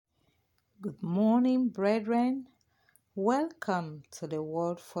Good morning, brethren. Welcome to the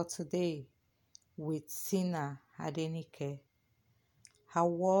word for today with Sina Adenike. Her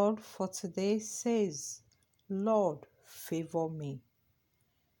word for today says, Lord, favor me.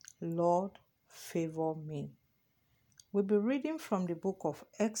 Lord, favor me. We'll be reading from the book of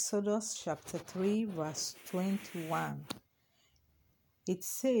Exodus chapter 3 verse 21. It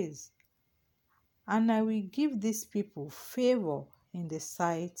says, And I will give these people favor in the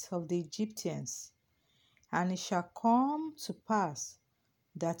sight of the Egyptians. And it shall come to pass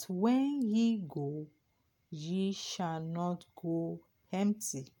that when ye go, ye shall not go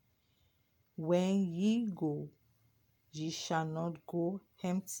empty. When ye go, ye shall not go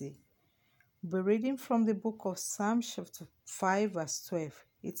empty. We're reading from the book of Psalm chapter 5 verse 12.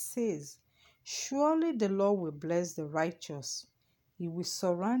 It says, Surely the Lord will bless the righteous. He will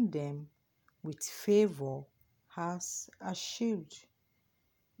surround them with favor as a shield.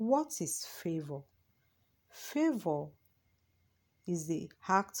 What is favor? Favor is the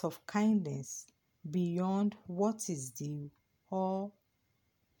act of kindness beyond what is due or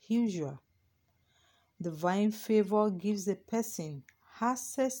usual. Divine favor gives a person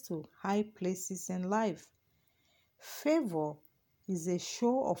access to high places in life. Favor is a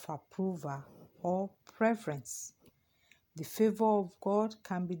show of approval or preference. The favor of God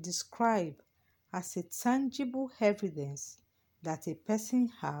can be described as a tangible evidence that a person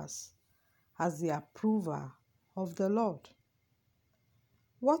has the approval of the Lord.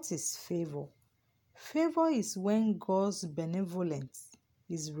 What is favor? Favor is when God's benevolence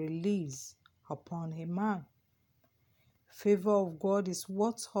is released upon a man. Favor of God is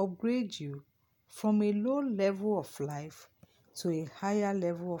what upgrades you from a low level of life to a higher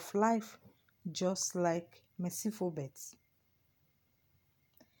level of life, just like Mephibosheth.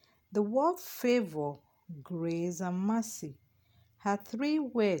 The word favor, grace, and mercy are three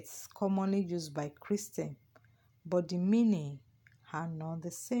words commonly used by Christians, but the meaning are not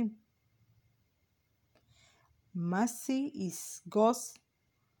the same. Mercy is God's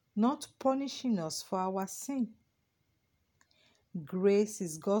not punishing us for our sin. Grace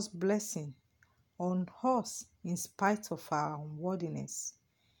is God's blessing on us in spite of our unworthiness.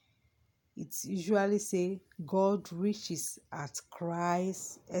 It usually says God reaches at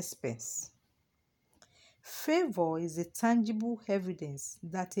Christ's expense. Favor is a tangible evidence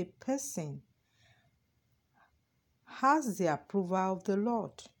that a person has the approval of the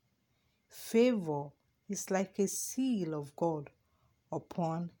Lord. Favor is like a seal of God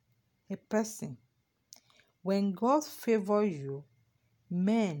upon a person. When God favors you,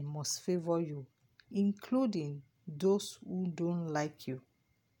 men must favor you, including those who don't like you.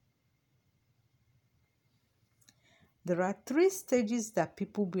 There are three stages that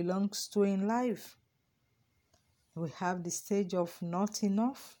people belong to in life. We have the stage of not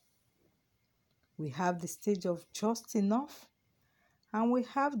enough, we have the stage of just enough, and we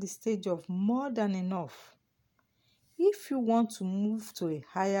have the stage of more than enough. If you want to move to a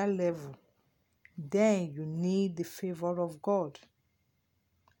higher level, then you need the favor of God.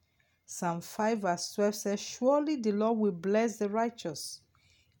 Psalm 5 verse 12 says, Surely the Lord will bless the righteous.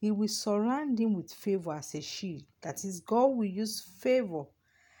 He will surround him with favor as a shield. That is, God will use favor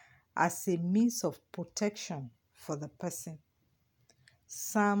as a means of protection for the person.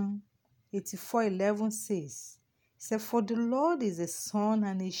 Psalm 84:11 says, For the Lord is a sun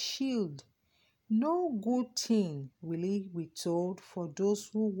and a shield. No good thing will he withhold for those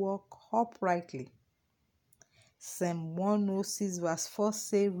who walk uprightly. Psalm 106 verse 4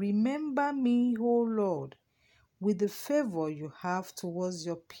 says, Remember me, O Lord, with the favor you have towards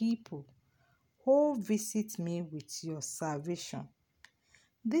your people. Oh, visit me with your salvation.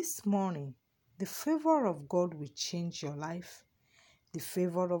 This morning, the favor of God will change your life. The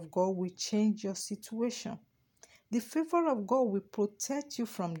favor of God will change your situation. The favor of God will protect you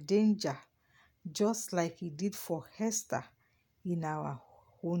from danger, just like He did for Esther in our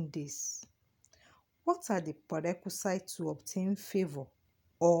own days. What are the prerequisites to obtain favor?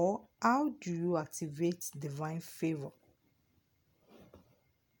 Or how do you activate divine favor?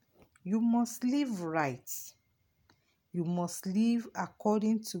 You must live right. You must live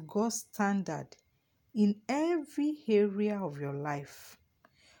according to God's standard in every area of your life.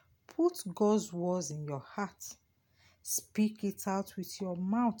 Put God's words in your heart. Speak it out with your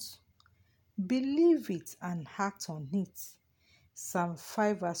mouth. Believe it and act on it. Psalm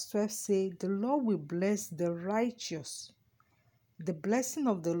 5 verse 12 says, The Lord will bless the righteous. The blessing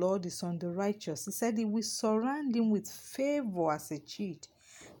of the Lord is on the righteous. He said He will surround him with favor as a shield.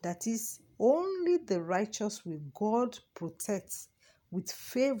 That is, only the righteous will God protect with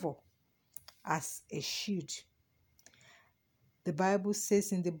favor as a shield. The Bible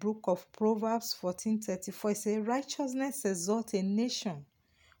says in the book of Proverbs 14:34, it says, righteousness exalts a nation,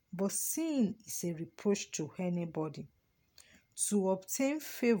 but sin is a reproach to anybody. To obtain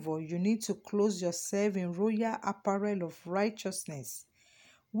favor, you need to clothe yourself in royal apparel of righteousness,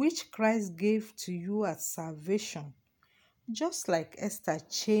 which Christ gave to you as salvation. Just like Esther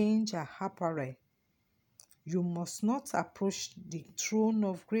changed her apparel, you must not approach the throne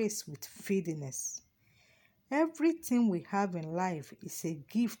of grace with filthiness. Everything we have in life is a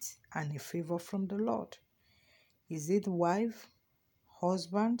gift and a favor from the Lord. Is it wife,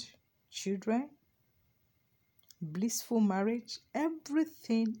 husband, children, blissful marriage?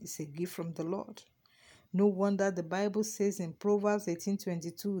 Everything is a gift from the Lord. No wonder the Bible says in Proverbs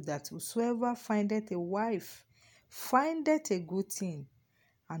 18:22 that whosoever findeth a wife findeth a good thing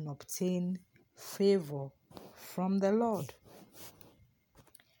and obtain favor from the Lord.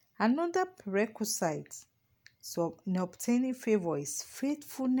 Another prerequisite in obtaining favor is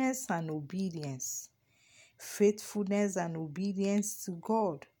faithfulness and obedience. Faithfulness and obedience to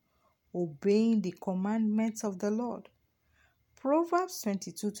God, obeying the commandments of the Lord. Proverbs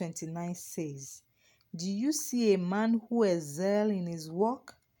 22:29 says, do you see a man who excels in his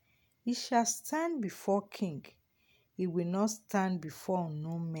work? He shall stand before king. He will not stand before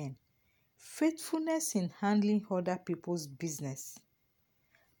unknown men. Faithfulness in handling other people's business.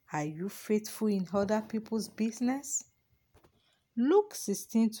 Are you faithful in other people's business? Luke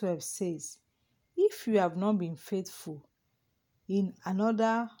 16:12 says, if you have not been faithful in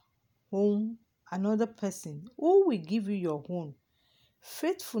another person, who will give you your own?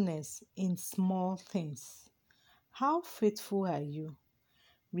 Faithfulness in small things. How faithful are you?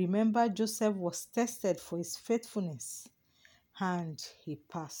 Remember, Joseph was tested for his faithfulness and he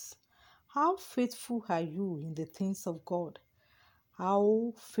passed. How faithful are you in the things of God?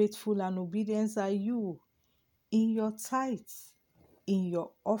 How faithful and obedient are you in your tithes, in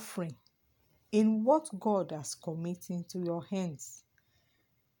your offering, in what God has committed into your hands?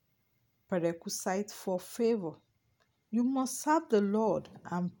 Prerequisite for favor. You must serve the Lord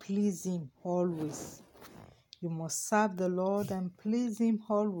and please Him always. You must serve the Lord and please Him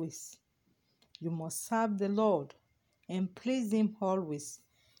always. You must serve the Lord and please Him always.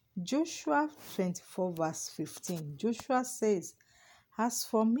 Joshua 24:15. Joshua says, as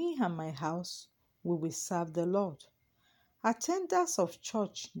for me and my house, we will serve the Lord. Attendance of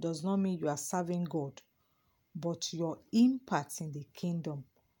church does not mean you are serving God, but your impact in the kingdom.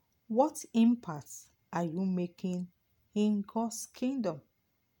 What impact are you making in God's kingdom?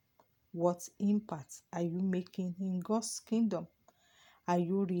 What impact are you making in God's kingdom? Are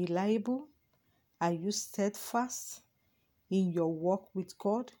you reliable? Are you steadfast in your walk with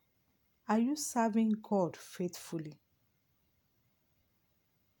God? Are you serving God faithfully?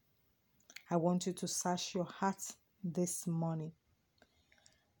 I want you to search your heart this morning.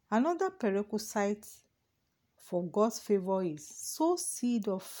 Another prerequisite for God's favor is sow seed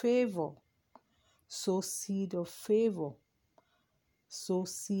of favor. Sow seed of favor. Sow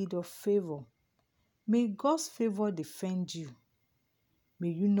seed of favor. May God's favor defend you. May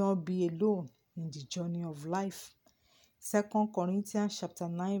you not be alone in the journey of life. 2 Corinthians chapter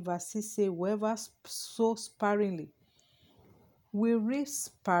 9 verse 6 says, whoever sows sparingly will reap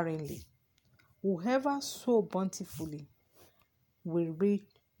sparingly. Whoever sows bountifully will reap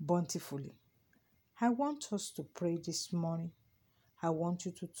bountifully. I want us to pray this morning. I want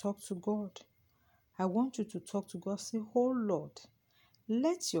you to talk to God. I want you to talk to God. Say, oh Lord,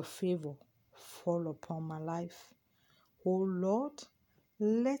 let your favor fall upon my life. Oh Lord,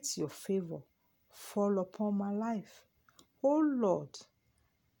 let your favor fall upon my life. Oh Lord,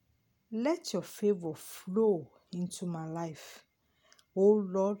 let your favor flow into my life. Oh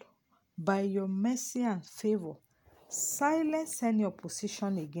Lord, by your mercy and favor, silence any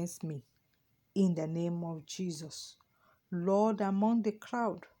opposition against me in the name of Jesus. Lord, among the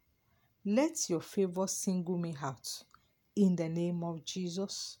crowd, let your favor single me out in the name of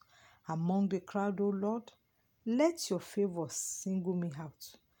Jesus. Among the crowd, O Lord, let your favor single me out.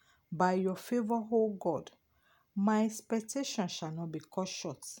 By your favor, O God, my expectation shall not be cut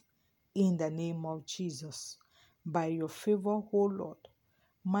short in the name of Jesus. By your favor, O Lord,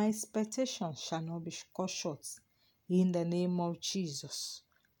 my expectation shall not be cut short in the name of Jesus.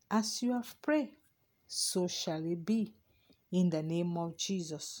 As you have prayed, so shall it be in the name of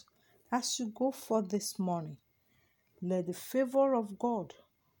Jesus. As you go forth this morning, let the favor of God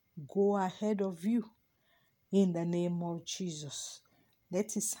go ahead of you in the name of Jesus.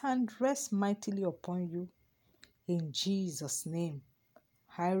 Let His hand rest mightily upon you in Jesus' name.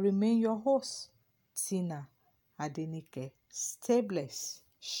 I remain your host, Tina Adenike. Stay blessed.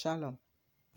 Shalom.